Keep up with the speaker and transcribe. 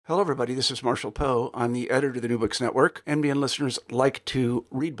Hello, everybody. This is Marshall Poe. I'm the editor of the New Books Network. NBN listeners like to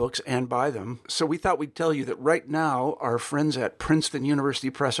read books and buy them. So we thought we'd tell you that right now, our friends at Princeton University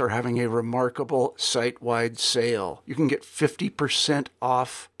Press are having a remarkable site-wide sale. You can get 50%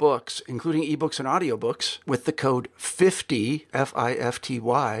 off books, including ebooks and audiobooks, with the code 50,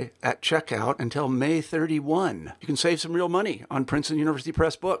 F-I-F-T-Y, at checkout until May 31. You can save some real money on Princeton University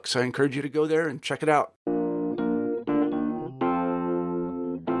Press books. I encourage you to go there and check it out.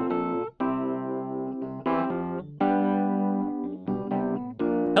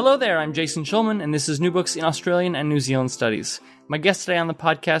 Hello there, I'm Jason Schulman, and this is New Books in Australian and New Zealand Studies. My guest today on the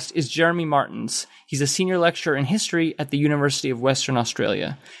podcast is Jeremy Martins. He's a senior lecturer in history at the University of Western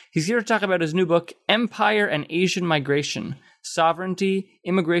Australia. He's here to talk about his new book, Empire and Asian Migration, Sovereignty,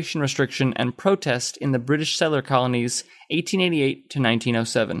 Immigration Restriction, and Protest in the British Settler Colonies, 1888 to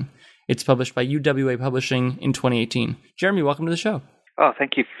 1907. It's published by UWA Publishing in 2018. Jeremy, welcome to the show. Oh,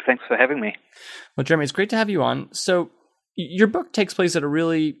 thank you. Thanks for having me. Well, Jeremy, it's great to have you on. So, your book takes place at a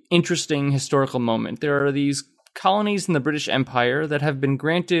really interesting historical moment. There are these colonies in the British Empire that have been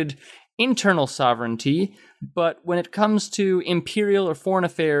granted internal sovereignty, but when it comes to imperial or foreign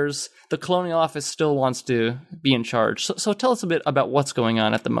affairs, the Colonial Office still wants to be in charge. So tell us a bit about what's going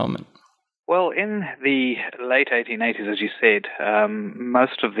on at the moment. Well, in the late 1880s, as you said,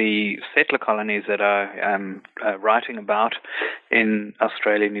 most of the settler colonies that are writing about in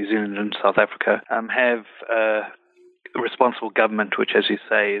Australia, New Zealand, and South Africa have responsible government, which, as you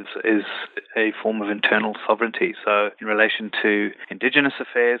say, is a form of internal sovereignty. So in relation to Indigenous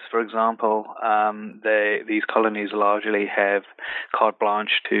affairs, for example, these colonies largely have carte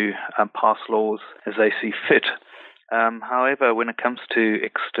blanche to pass laws as they see fit. However, when it comes to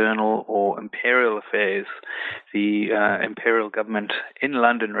external or imperial affairs, the imperial government in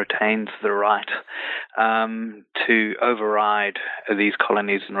London retains the right to override these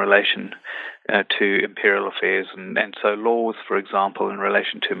colonies in relation to imperial affairs. And so laws, for example, in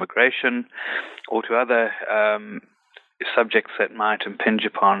relation to immigration or to other subjects that might impinge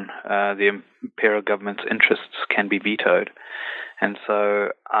upon the imperial government's interests can be vetoed. And so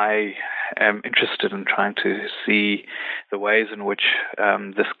I am interested in trying to see the ways in which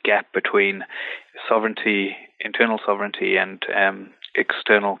this gap between sovereignty, internal sovereignty, and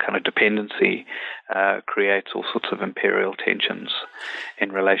external kind of dependency creates all sorts of imperial tensions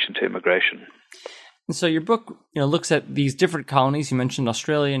in relation to immigration. And so your book, looks at these different colonies. You mentioned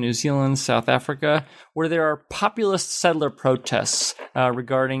Australia, New Zealand, South Africa, where there are populist settler protests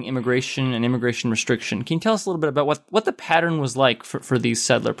regarding immigration and immigration restriction. Can you tell us a little bit about what the pattern was like for these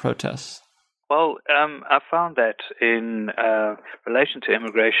settler protests? Well, I found that in relation to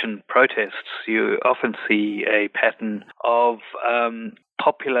immigration protests, you often see a pattern of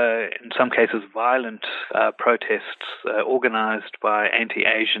popular, in some cases violent, protests organized by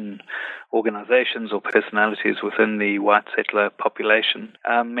anti-Asian organizations or personalities within the white settler population.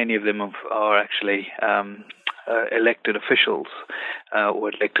 Many of them are actually elected officials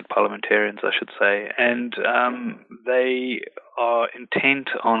or elected parliamentarians, I should say, and they are intent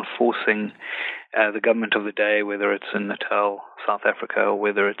on forcing the government of the day, whether it's in Natal, South Africa, or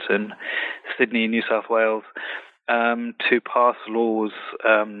whether it's in Sydney, New South Wales, to pass laws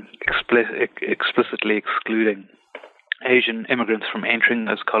explicitly excluding Asian immigrants from entering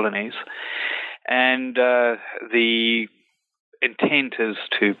those colonies. And the intent is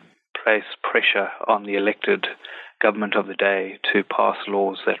to place pressure on the elected government of the day to pass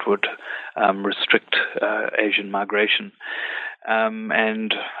laws that would restrict Asian migration.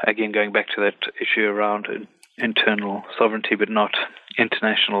 And again, going back to that issue around internal sovereignty, but not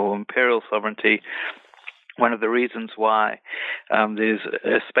international or imperial sovereignty, one of the reasons why there's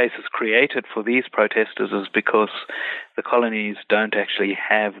a space is created for these protesters is because the colonies don't actually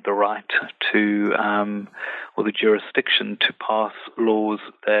have the right to or the jurisdiction to pass laws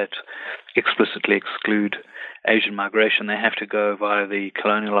that explicitly exclude Asian migration. They have to go via the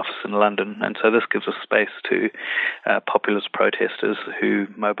Colonial Office in London, and so this gives a space to populist protesters who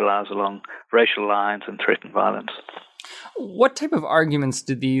mobilize along racial lines and threaten violence. What type of arguments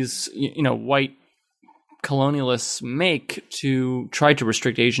did these, white colonialists make to try to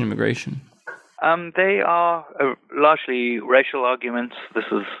restrict Asian immigration? They are largely racial arguments. This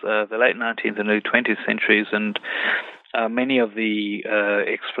is the late 19th and early 20th centuries, and many of the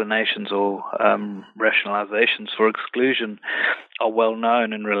explanations or rationalizations for exclusion are well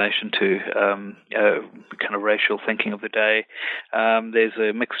known in relation to kind of racial thinking of the day. There's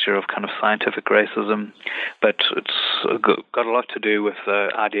a mixture of kind of scientific racism, but it's got a lot to do with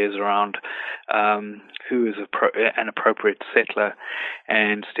ideas around who is an appropriate settler,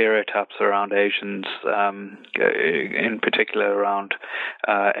 and stereotypes around Asians, in particular around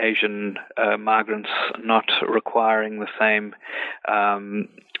Asian migrants not requiring the same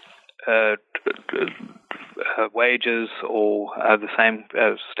wages or the same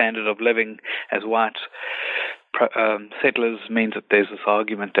standard of living as white settlers. Means that there's this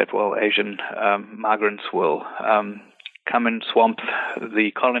argument that, well, Asian migrants will come and swamp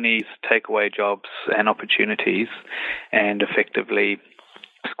the colonies, take away jobs and opportunities, and effectively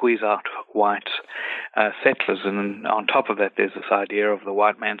squeeze out white settlers. And on top of that, there's this idea of the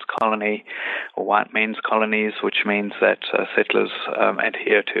white man's colony or white men's colonies, which means that settlers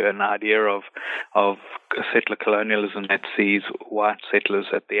adhere to an idea of settler colonialism that sees white settlers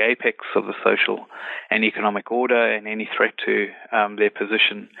at the apex of the social and economic order, and any threat to their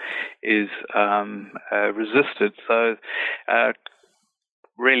position is resisted. So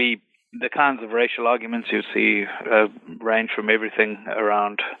really, the kinds of racial arguments you see range from everything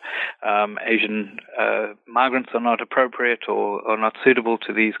around Asian migrants are not appropriate or not suitable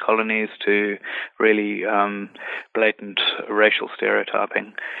to these colonies, to really blatant racial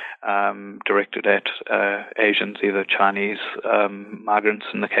stereotyping directed at Asians, either Chinese migrants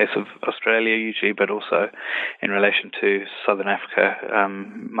in the case of Australia usually, but also in relation to Southern Africa,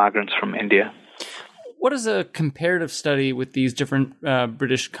 migrants from India. What does a comparative study with these different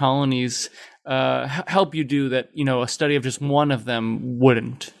British colonies help you do that, a study of just one of them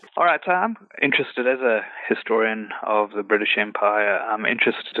wouldn't? All right, so I'm interested, as a historian of the British Empire, I'm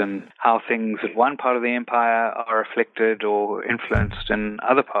interested in how things in one part of the empire are reflected or influenced in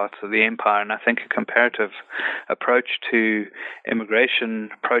other parts of the empire. And I think a comparative approach to immigration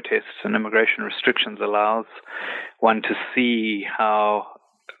protests and immigration restrictions allows one to see how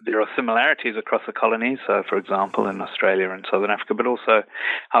there are similarities across the colonies, so for example in Australia and Southern Africa, but also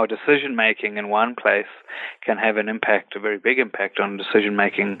how decision-making in one place can have an impact, a very big impact on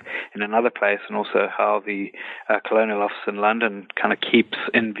decision-making in another place, and also how the Colonial Office in London kind of keeps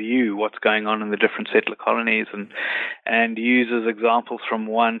in view what's going on in the different settler colonies and uses examples from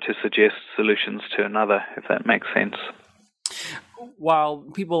one to suggest solutions to another, if that makes sense. While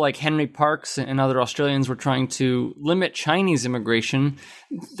people like Henry Parkes and other Australians were trying to limit Chinese immigration,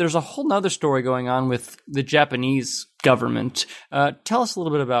 there's a whole nother story going on with the Japanese government. Tell us a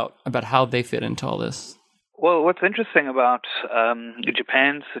little bit about how they fit into all this. Well, what's interesting about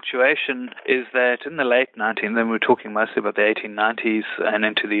Japan's situation is that in the late 19th, and we're talking mostly about the 1890s and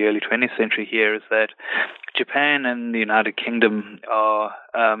into the early 20th century here, is that Japan and the United Kingdom are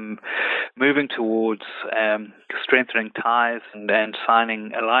moving towards strengthening ties and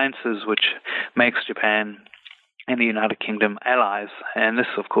signing alliances, which makes Japan and the United Kingdom allies. And this,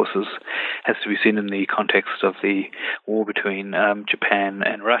 of course, has to be seen in the context of the war between Japan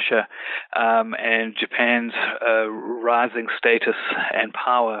and Russia, and Japan's rising status and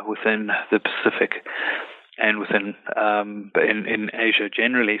power within the Pacific and within in Asia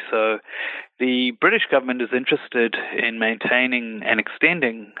generally. So the British government is interested in maintaining and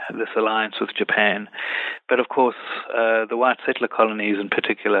extending this alliance with Japan. But of course, the white settler colonies, in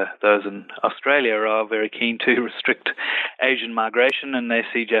particular those in Australia, are very keen to restrict Asian migration, and they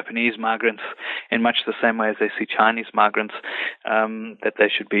see Japanese migrants in much the same way as they see Chinese migrants, that they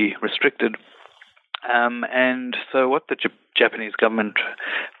should be restricted. And so what the Japanese government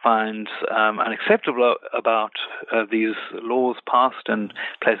finds unacceptable about these laws passed in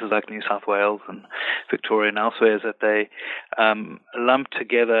places like New South Wales and Victoria and elsewhere is that they lump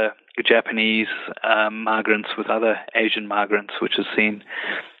together Japanese migrants with other Asian migrants, which is seen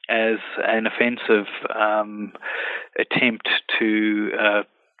as an offensive attempt to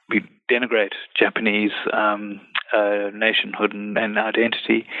denigrate Japanese nationhood and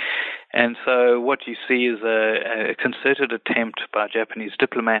identity. And so what you see is a concerted attempt by Japanese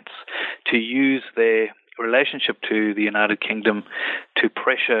diplomats to use their relationship to the United Kingdom to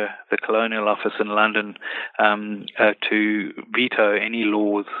pressure the Colonial Office in London to veto any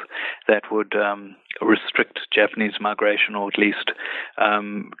laws that would restrict Japanese migration, or at least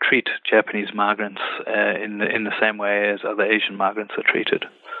treat Japanese migrants in the same way as other Asian migrants are treated.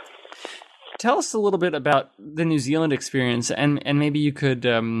 Tell us a little bit about the New Zealand experience, and maybe you could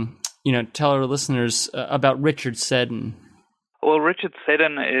tell our listeners about Richard Seddon. Well, Richard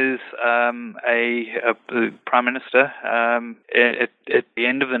Seddon is a prime minister at the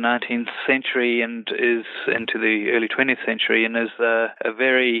end of the 19th century and is into the early 20th century, and is a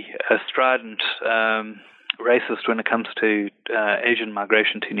very strident racist when it comes to Asian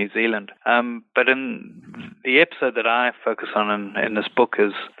migration to New Zealand. But in the episode that I focus on in this book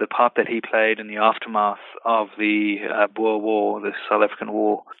is the part that he played in the aftermath of the Boer War, the South African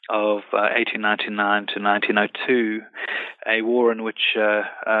War of 1899 to 1902, a war in which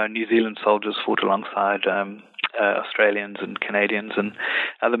New Zealand soldiers fought alongside Australians and Canadians and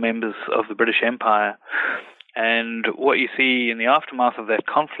other members of the British Empire. And what you see in the aftermath of that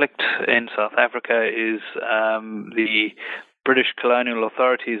conflict in South Africa is the British colonial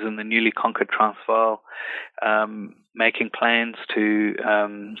authorities in the newly conquered Transvaal making plans to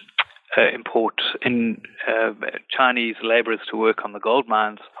import in Chinese laborers to work on the gold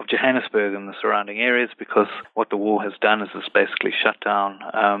mines of Johannesburg and the surrounding areas, because what the war has done is it's basically shut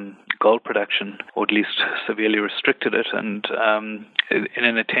down gold production, or at least severely restricted it, and in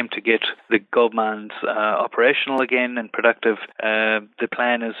an attempt to get the gold mines operational again and productive, the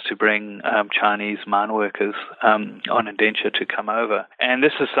plan is to bring Chinese mine workers on indenture to come over. And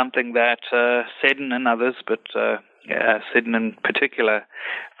this is something that Seddon and others, but Seddon in particular,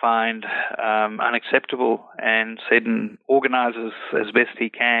 find unacceptable, and Seddon organizes as best he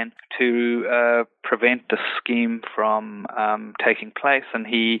can to prevent the scheme from taking place, and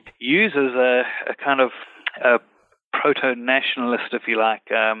he uses a kind of proto-nationalist, if you like,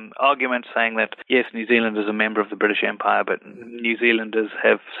 argument saying that, yes, New Zealand is a member of the British Empire, but New Zealanders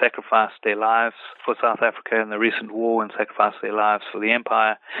have sacrificed their lives for South Africa in the recent war and sacrificed their lives for the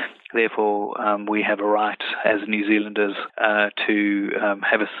Empire. Therefore, we have a right as New Zealanders to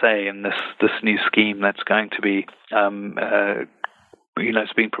have a say in this new scheme that's going to be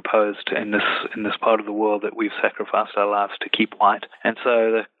it's being proposed in this part of the world that we've sacrificed our lives to keep white. And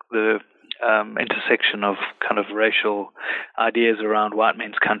so the intersection of kind of racial ideas around white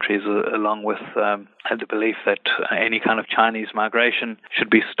men's countries, along with the belief that any kind of Chinese migration should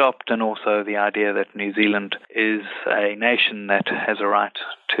be stopped, and also the idea that New Zealand is a nation that has a right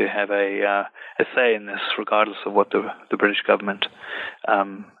to have a say in this, regardless of what the British government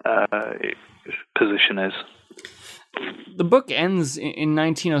position is. The book ends in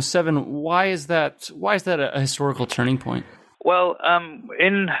 1907. Why is that a historical turning point? Well, I'm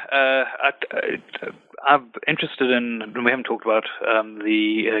interested in, we haven't talked about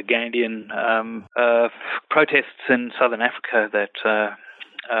the Gandhian protests in southern Africa that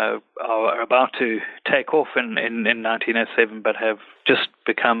are about to take off in 1907, but have just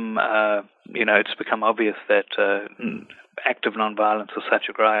become, it's become obvious that active nonviolence or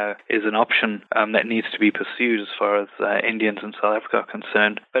satyagraha is an option that needs to be pursued as far as Indians in South Africa are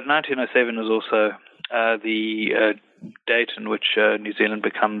concerned. But 1907 is also the date in which New Zealand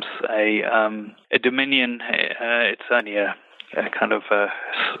becomes a dominion. It's only a kind of a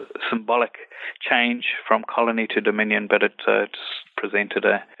symbolic change from colony to dominion, but it's presented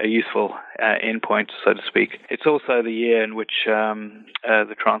a useful endpoint, so to speak. It's also the year in which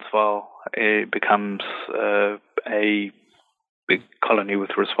the Transvaal becomes a big colony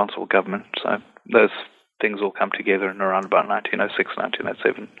with responsible government. So those things all come together in around about 1906,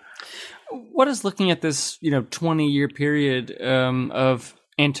 1907. What is looking at this, 20-year period of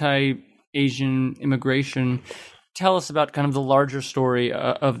anti-Asian immigration tell us about kind of the larger story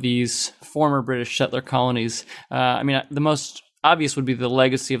of these former British settler colonies? The most obvious would be the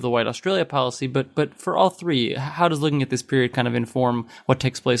legacy of the White Australia policy, but for all three, how does looking at this period kind of inform what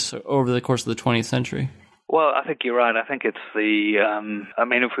takes place over the course of the 20th century? Well, I think you're right. I think it's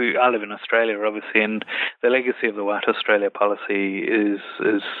I live in Australia, obviously, and the legacy of the White Australia policy is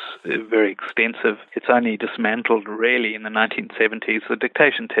very extensive. It's only dismantled really in the 1970s. The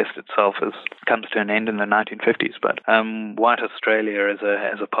dictation test itself comes to an end in the 1950s, but White Australia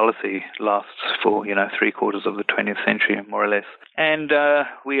as a policy lasts for, 3/4 of the 20th century, more or less. And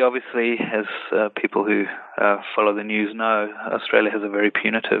we obviously, as people who follow the news know, Australia has a very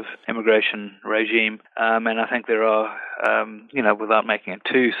punitive immigration regime. And I think there are, without making it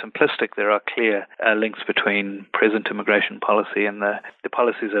too simplistic, there are clear links between present immigration policy and the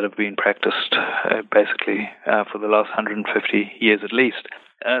policies that have been practiced basically for the last 150 years at least.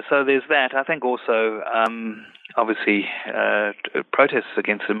 So there's that. I think also, obviously, protests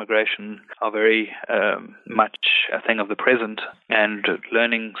against immigration are very much a thing of the present, and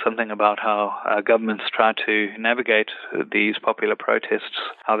learning something about how governments try to navigate these popular protests,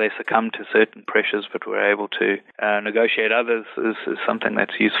 how they succumb to certain pressures but were able to negotiate others, is something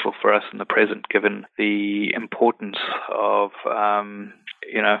that's useful for us in the present, given the importance of,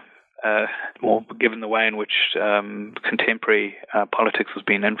 or given the way in which contemporary politics has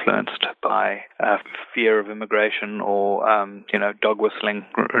been influenced by fear of immigration or dog whistling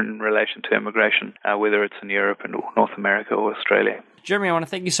in relation to immigration, whether it's in Europe and North America or Australia. Jeremy, I want to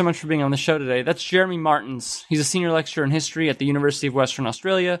thank you so much for being on the show today. That's Jeremy Martins. He's a senior lecturer in history at the University of Western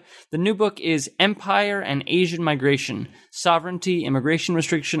Australia. The new book is Empire and Asian Migration, Sovereignty, Immigration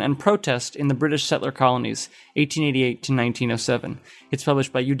Restriction, and Protest in the British Settler Colonies, 1888 to 1907. It's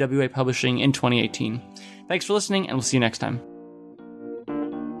published by UWA Publishing in 2018. Thanks for listening, and we'll see you next time.